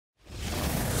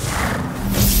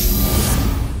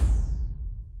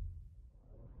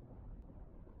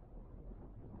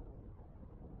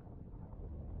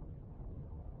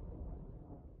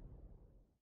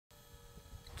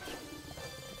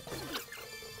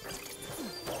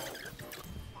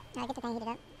get the thing heated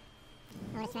up.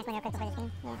 I want to smack one real quick before this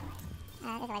game. Yeah.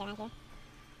 There's a light around here.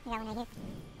 You got one right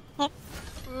here.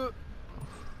 Here.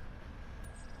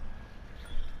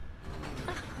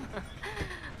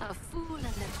 A fool and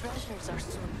the treasures are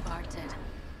soon parted.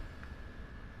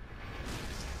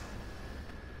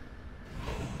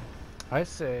 I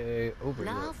say over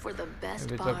Now it. for the best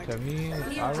If it's part. up to me,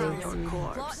 Here I comes would. your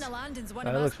corpse. Plotting a landing's one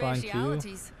That of our looks fine too.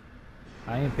 specialities.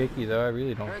 I ain't picky though. I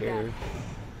really don't care.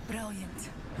 Brilliant.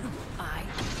 I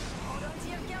Hold on to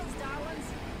your gills, darlings.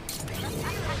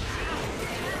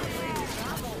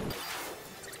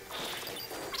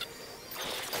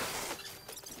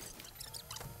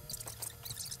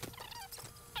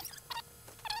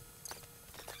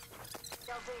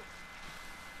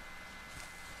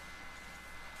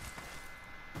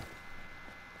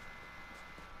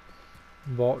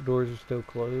 Vault doors are still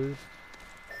closed.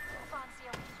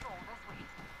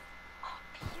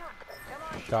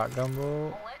 Shotgun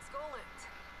bolt. Let's go loot.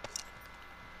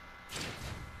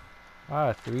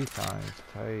 Ah, 3 times.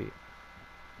 Tight.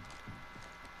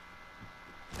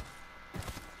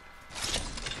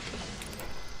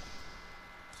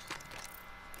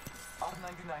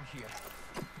 R99 here.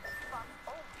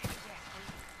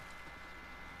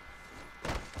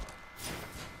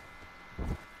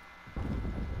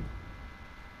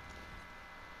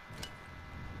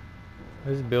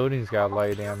 This building's got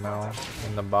light ammo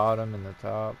in the bottom and the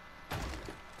top.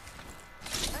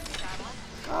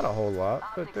 Not a whole lot,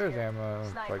 but there's ammo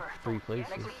in like 3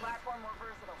 places.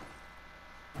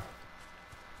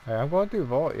 Hey, I'm going through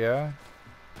vault, yeah.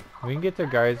 We can get the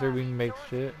geyser, we can make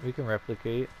shit, we can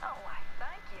replicate.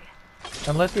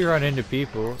 Unless we run into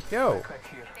people. Yo!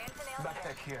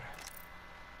 Backpack here.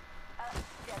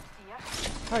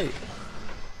 Hi.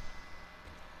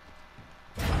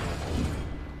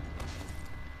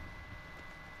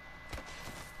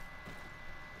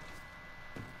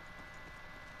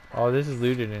 Oh, this is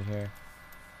looted in here.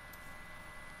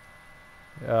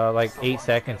 Like 8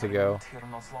 seconds ago.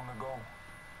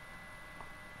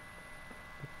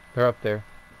 They're up there.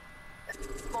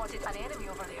 Spotted an enemy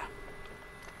over there.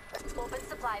 Open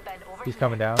supply bin over He's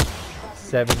coming down.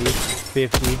 70,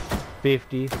 50,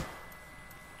 50.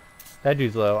 That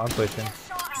dude's low. I'm pushing.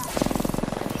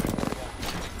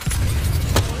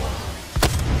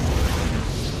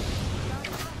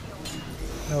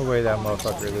 No way that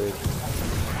motherfucker lives.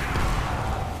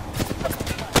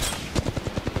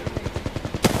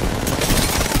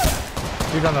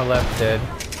 Dude on the left dead.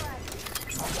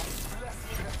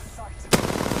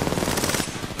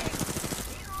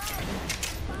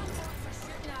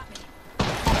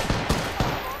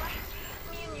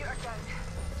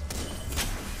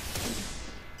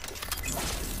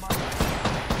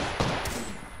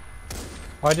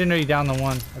 Oh, I didn't know you downed the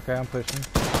one. Okay, I'm pushing.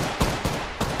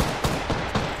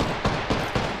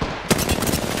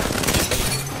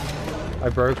 I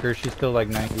broke her. She's still like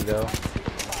 90 though.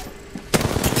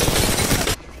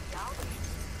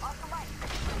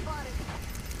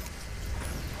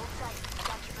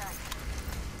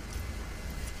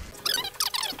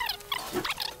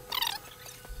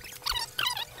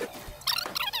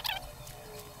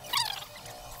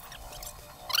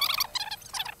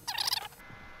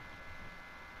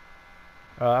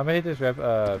 I'm gonna hit this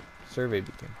survey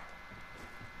beacon.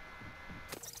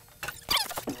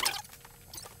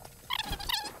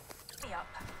 Yep.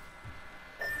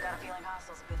 Got a feeling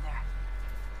hostiles have been there.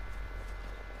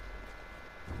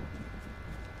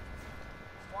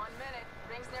 1 minute.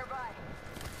 Rings nearby.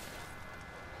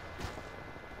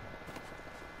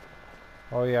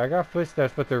 Oh yeah, I got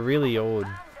footsteps, but they're really old.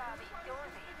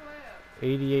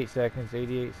 88 seconds,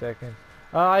 88 seconds.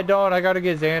 I don't. I gotta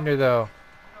get Xander though.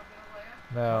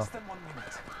 No. Less than 1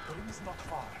 minute. The ring is not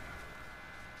far.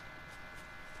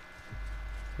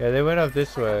 Yeah, they went up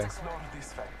this way. Explore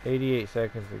this way. 88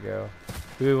 seconds ago.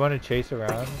 Do we want to chase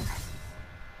around?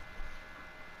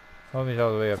 Homie's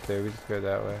all the way up there. We just go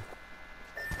that way.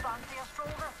 Fancy a stroll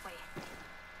this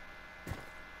way.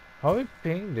 Homie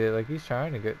pinged it like he's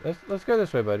trying to get. Let's go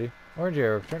this way, buddy. Orange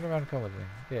arrow, turn around and come with me.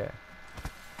 Yeah.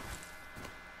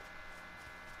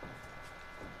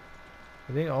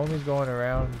 I think homie's going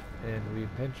around and we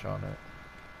pinch on it.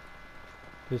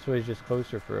 This way's just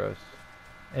closer for us.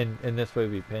 And this way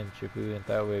we pinch. If we went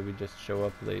that way, we just show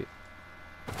up late.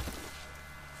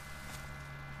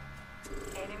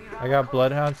 I got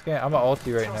Bloodhound scan. I'm an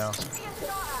ulti right now.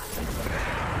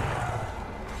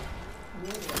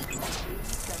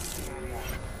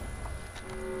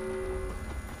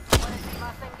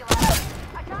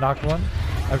 Knocked one.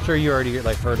 I'm sure you already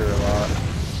like heard her a lot.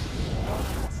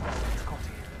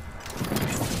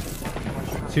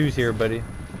 Two's here, buddy.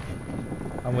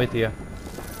 I'm with you.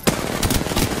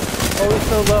 Oh, he's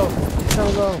so low. He's so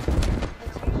low.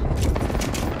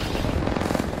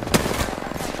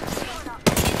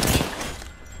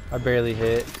 I barely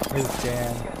hit. His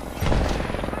jam.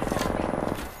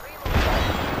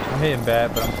 I'm hitting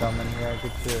bad, but I'm coming. Yeah,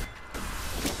 good shit.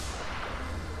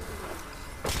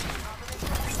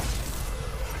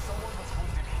 Someone was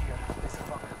wounded here. This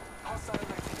fuck. Hostile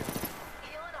right here.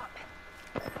 Healing up.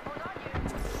 Hold on, you.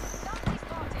 Somebody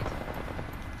spotted.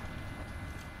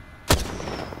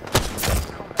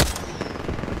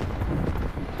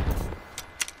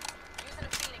 Using a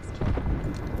Phoenix kit.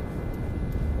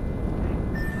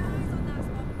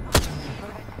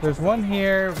 There's one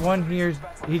here. One here.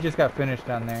 He just got finished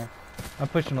down there. I'm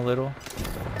pushing a little.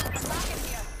 Back in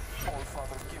here. All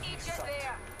Father, give me Each is sight.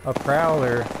 there. A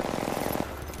prowler. And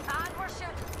we're shooting.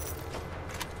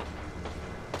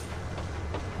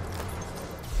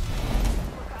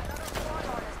 We've got another squad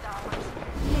on us, darlings.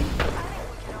 I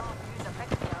think we can all use a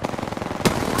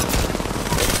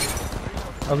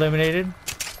pick-me-up. Eliminated.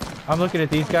 I'm looking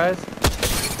at these guys.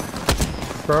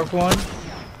 Broke one.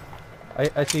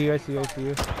 I see you. I see you. I see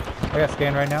you. I got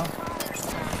scanned right now.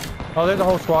 Oh, there's a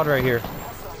whole squad right here.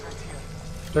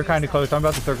 They're kind of close. I'm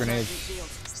about to throw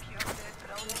grenades.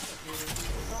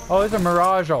 Oh, there's a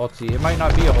Mirage ulti. It might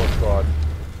not be a whole squad.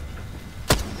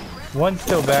 One's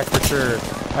still back for sure.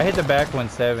 I hit the back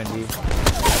 170.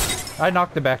 I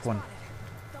knocked the back one.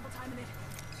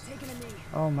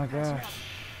 Oh my gosh.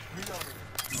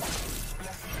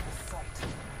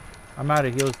 I'm out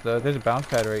of heals though. There's a bounce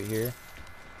pad right here.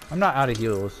 I'm not out of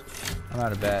heals. I'm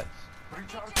out of bats.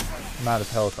 I'm out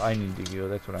of health. I need to heal.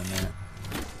 That's what I meant.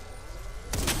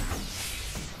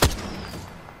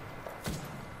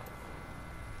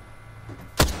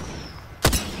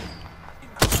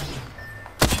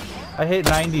 I hit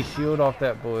 90 shield off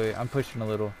that boy. I'm pushing a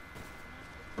little.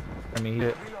 I mean, he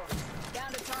hit.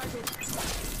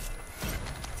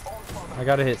 I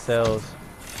gotta hit cells.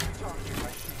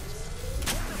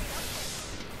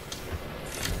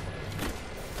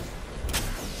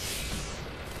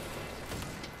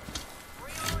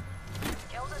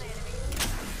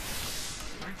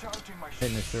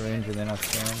 Hitting the syringe and then I'll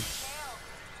scan.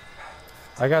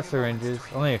 I got syringes.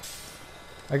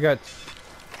 I got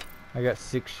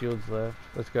 6 shields left.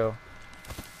 Let's go.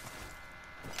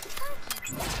 Shield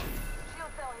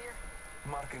cell here.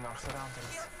 Marking our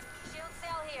surroundings. Shield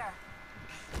cell here.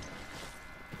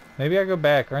 Maybe I go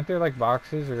back. Aren't there like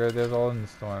boxes or are those all in the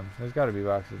storm? There's gotta be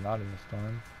boxes not in the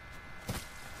storm.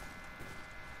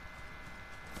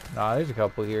 Nah, there's a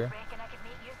couple here. Reckon I could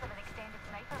make use of an extended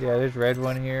sniper. Yeah, there's red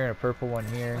one here and a purple one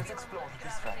here. Let's explore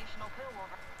this way. Gravitational pull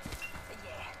over.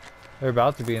 Yeah. They're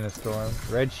about to be in the storm.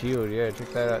 Red shield, yeah, check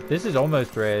that out. This is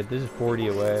almost red. This is 40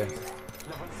 away. Level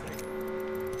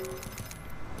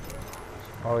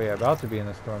 3. Oh yeah, about to be in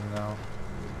the storm now.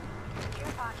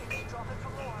 Care package dropping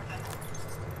from Lord.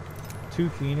 2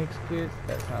 Phoenix kits?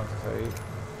 That sounds tight.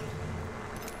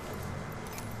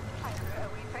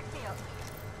 We picked me up.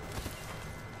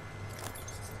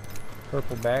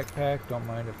 Purple backpack, don't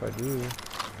mind if I do.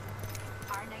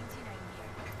 R99 here.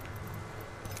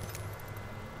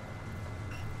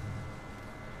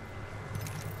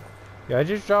 Yeah, I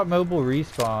just dropped mobile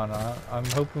respawn. I'm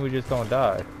hoping we just don't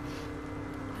die.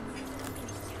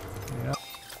 You know?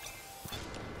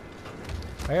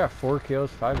 I got 4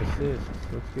 kills, 5 assists.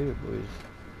 Let's get it, boys.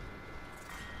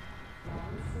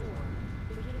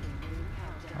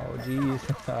 Oh, jeez.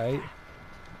 Alright.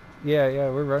 Yeah,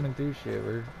 we're running through shit.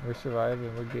 We're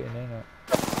surviving. We're getting in it.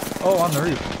 Oh, on the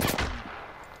roof.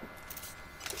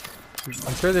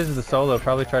 I'm sure this is the solo.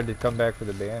 Probably tried to come back for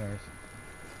the banners.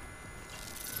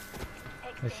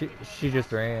 And she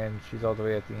just ran. She's all the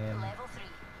way at the end. Level 3.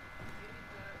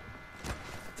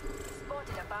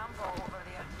 Spotted a bomb ball over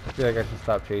there. I feel like I should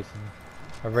stop chasing.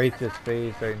 I raped his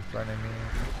face right in front of me.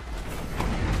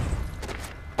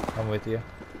 I'm with you.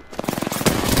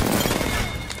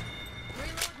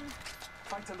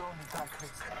 Fight alone and die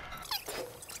quick.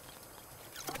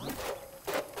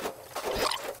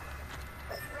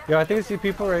 Yo, I think I see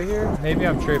people right here. Maybe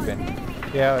I'm tripping.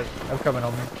 Yeah, I'm coming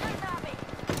home.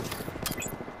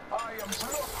 I am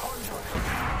Bloodhound.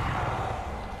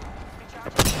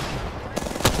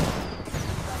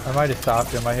 I might have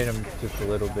stopped him. I hit him just a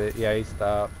little bit. Yeah, he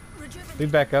stopped. We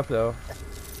back up though.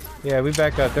 Yeah, we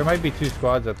back up. There might be 2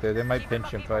 squads up there. They might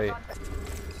pinch and fight.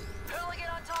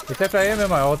 Except I am in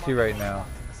my ulti right now.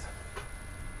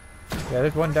 Yeah,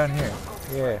 there's one down here.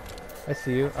 Yeah, I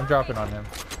see you. I'm dropping on him.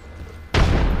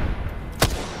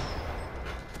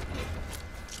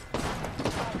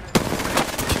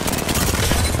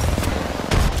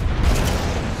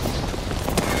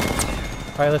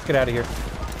 Alright, let's get out of here.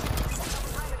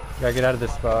 Gotta get out of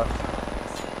this spot.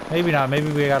 Maybe not. Maybe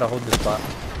we gotta hold this spot.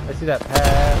 I see that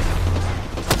path.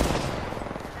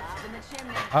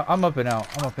 I'm up and out.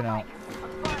 I'm up and out.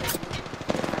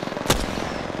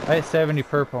 I hit 70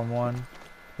 perp on one.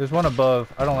 There's one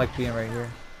above. I don't like being right here.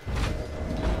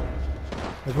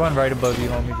 There's one right above you,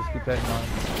 homie. Just keep that in mind.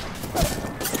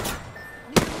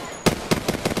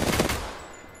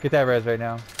 Get that res right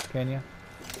now. Can you?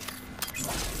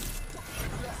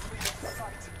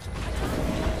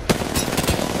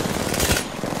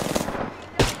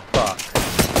 Fuck.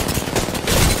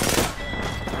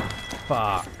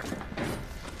 Fuck.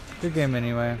 Good game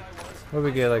anyway. What did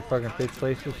we get, like fucking 5th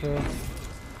place or so?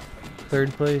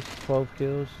 3rd place, 12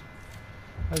 kills.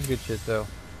 That was good shit though.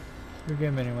 Good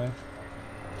game anyway.